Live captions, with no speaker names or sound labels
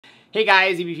Hey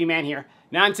guys, EBPMAN here.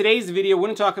 Now in today's video, we're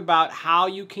going to talk about how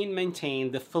you can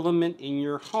maintain the filament in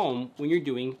your home when you're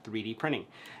doing 3D printing.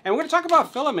 And we're going to talk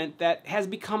about filament that has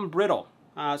become brittle.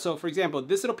 So for example,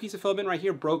 this little piece of filament right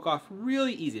here broke off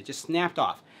really easy. It just snapped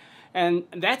off. And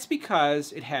that's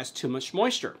because it has too much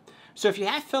moisture. So if you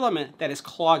have filament that is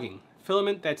clogging,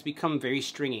 filament that's become very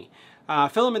stringy,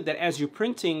 filament that as you're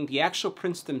printing, the actual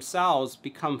prints themselves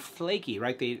become flaky,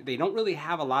 right? They don't really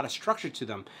have a lot of structure to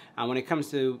them when it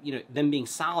comes to them being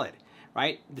solid,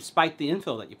 right? Despite the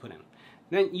infill that you put in.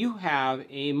 Then you have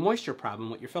a moisture problem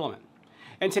with your filament.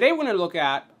 And today we're going to look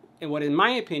at what in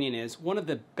my opinion is one of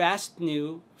the best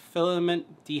new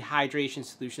filament dehydration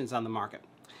solutions on the market.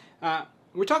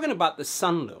 We're talking about the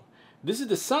SUNLU. This is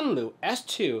the SUNLU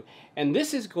S2, and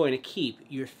this is going to keep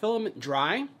your filament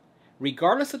dry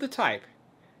regardless of the type,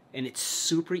 and it's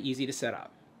super easy to set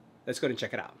up. Let's go and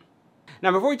check it out.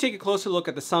 Now before we take a closer look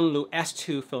at the SUNLU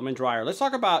S2 filament dryer, let's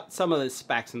talk about some of the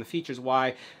specs and the features,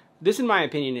 why this in my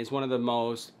opinion is one of the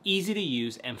most easy to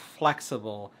use and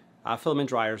flexible filament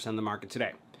dryers on the market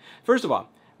today. First of all,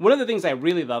 one of the things I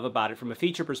really love about it from a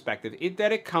feature perspective is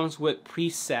that it comes with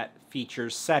preset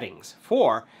feature settings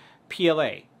for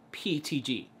PLA,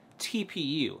 PTG,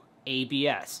 TPU,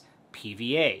 ABS,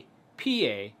 PVA,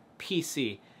 PA,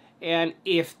 PC, and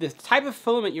if the type of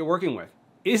filament you're working with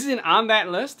isn't on that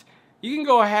list, you can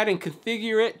go ahead and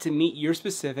configure it to meet your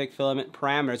specific filament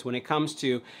parameters when it comes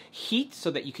to heat so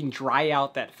that you can dry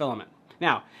out that filament.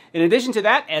 Now, in addition to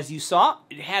that, as you saw,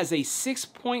 it has a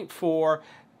 6.4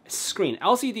 screen,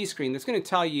 LCD screen that's going to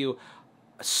tell you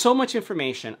so much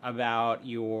information about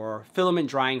your filament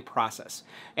drying process.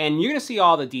 And you're going to see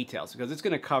all the details because it's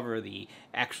going to cover the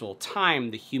actual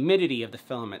time, the humidity of the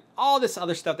filament, all this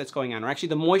other stuff that's going on, or actually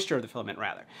the moisture of the filament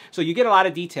rather. So you get a lot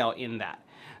of detail in that.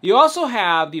 You also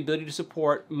have the ability to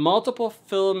support multiple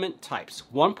filament types,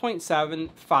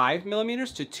 1.75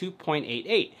 millimeters to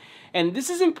 2.88. And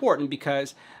this is important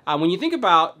because when you think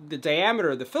about the diameter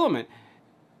of the filament,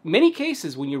 many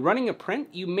cases when you're running a print,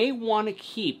 you may want to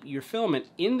keep your filament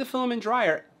in the filament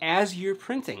dryer as you're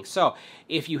printing. So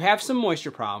if you have some moisture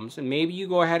problems and maybe you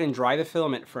go ahead and dry the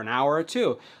filament for an hour or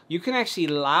two, you can actually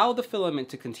allow the filament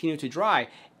to continue to dry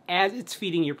as it's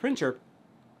feeding your printer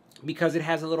because it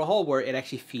has a little hole where it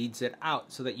actually feeds it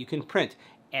out so that you can print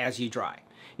as you dry.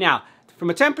 Now, from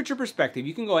a temperature perspective,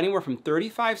 you can go anywhere from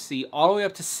 35°C all the way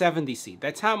up to 70°C.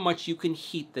 That's how much you can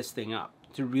heat this thing up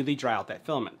to really dry out that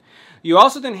filament. You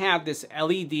also then have this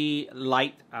LED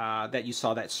light that you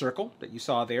saw, that circle that you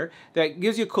saw there, that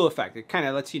gives you a cool effect. It kind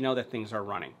of lets you know that things are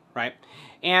running, right?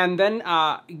 And then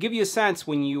give you a sense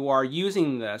when you are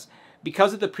using this,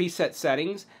 because of the preset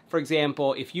settings, for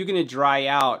example, if you're going to dry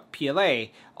out PLA,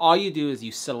 all you do is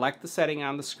you select the setting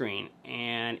on the screen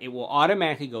and it will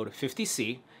automatically go to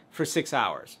 50°C for 6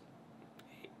 hours.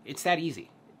 It's that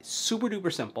easy. It's super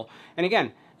duper simple. And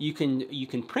again, you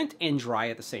can print and dry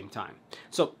at the same time.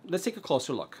 So let's take a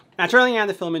closer look. Now turning on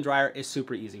the filament dryer is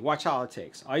super easy. Watch how it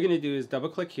takes. All you're going to do is double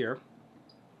click here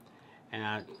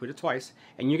and put it twice,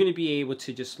 and you're going to be able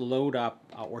to just load up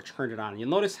or turn it on. You'll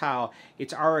notice how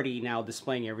it's already now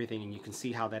displaying everything, and you can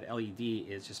see how that LED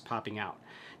is just popping out.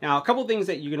 Now a couple things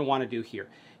that you're going to want to do here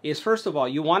is, first of all,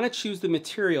 you want to choose the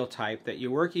material type that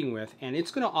you're working with, and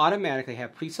it's going to automatically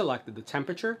have pre-selected the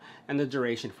temperature and the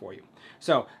duration for you.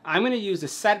 So I'm going to use the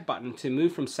set button to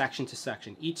move from section to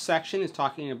section. Each section is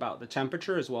talking about the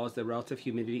temperature as well as the relative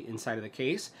humidity inside of the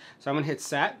case. So I'm going to hit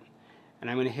set, and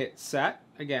I'm going to hit set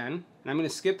again, and I'm going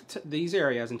to skip these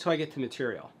areas until I get to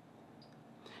material.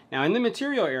 Now in the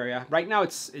material area, right now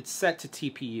it's set to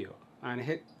TPU. I'm going to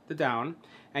hit the down,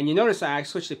 and you notice I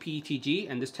switched to PETG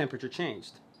and this temperature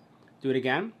changed. Do it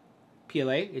again,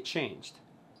 PLA, it changed.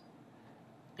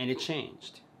 And it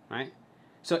changed, right?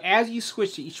 So as you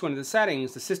switch to each one of the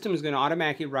settings, the system is going to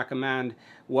automatically recommend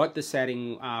what the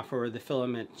setting for the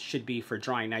filament should be for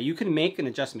drying. Now you can make an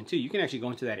adjustment too. You can actually go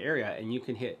into that area and you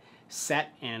can hit set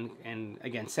and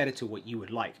again set it to what you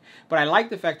would like. But I like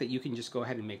the fact that you can just go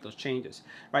ahead and make those changes,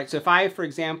 right? So if I, for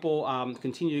example,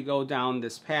 continue to go down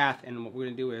this path, and what we're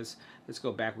going to do is, let's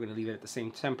go back, we're going to leave it at the same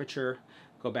temperature,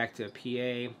 go back to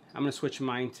PA, I'm going to switch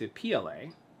mine to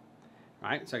PLA,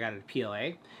 right? So I got it to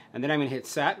PLA, and then I'm going to hit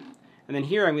set, and then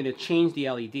here I'm going to change the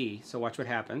LED, so watch what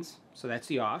happens. So that's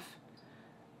the off,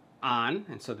 on,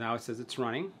 and so now it says it's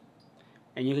running,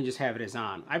 and you can just have it as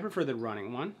on. I prefer the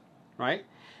running one, right?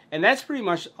 And that's pretty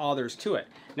much all there's to it.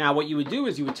 Now what you would do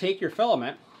is you would take your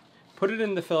filament, put it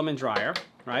in the filament dryer,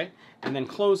 right? And then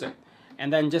close it.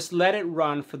 And then just let it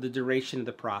run for the duration of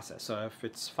the process. So if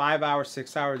it's 5 hours,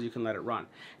 6 hours, you can let it run.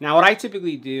 Now what I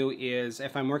typically do is,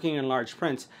 if I'm working in large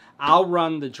prints, I'll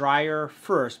run the dryer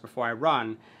first before I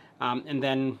run and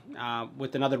then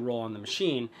with another roll on the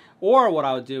machine. Or what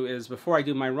I'll do is, before I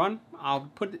do my run, I'll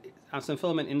put some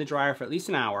filament in the dryer for at least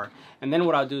an hour, and then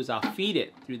what I'll do is I'll feed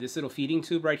it through this little feeding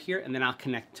tube right here, and then I'll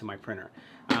connect to my printer.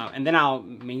 And then I'll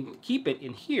keep it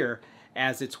in here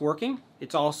as it's working.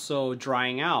 It's also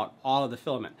drying out all of the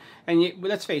filament. And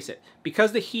let's face it,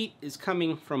 because the heat is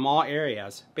coming from all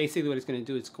areas, basically what it's going to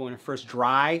do is it's going to first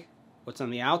dry what's on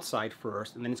the outside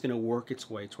first, and then it's going to work its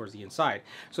way towards the inside.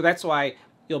 So that's why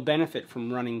you'll benefit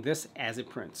from running this as it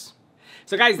prints.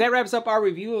 So guys, that wraps up our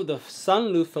review of the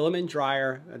SUNLU filament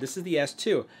dryer. This is the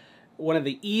S2. One of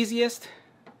the easiest,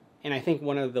 and I think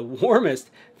one of the warmest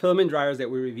filament dryers that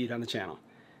we reviewed on the channel.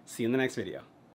 See you in the next video.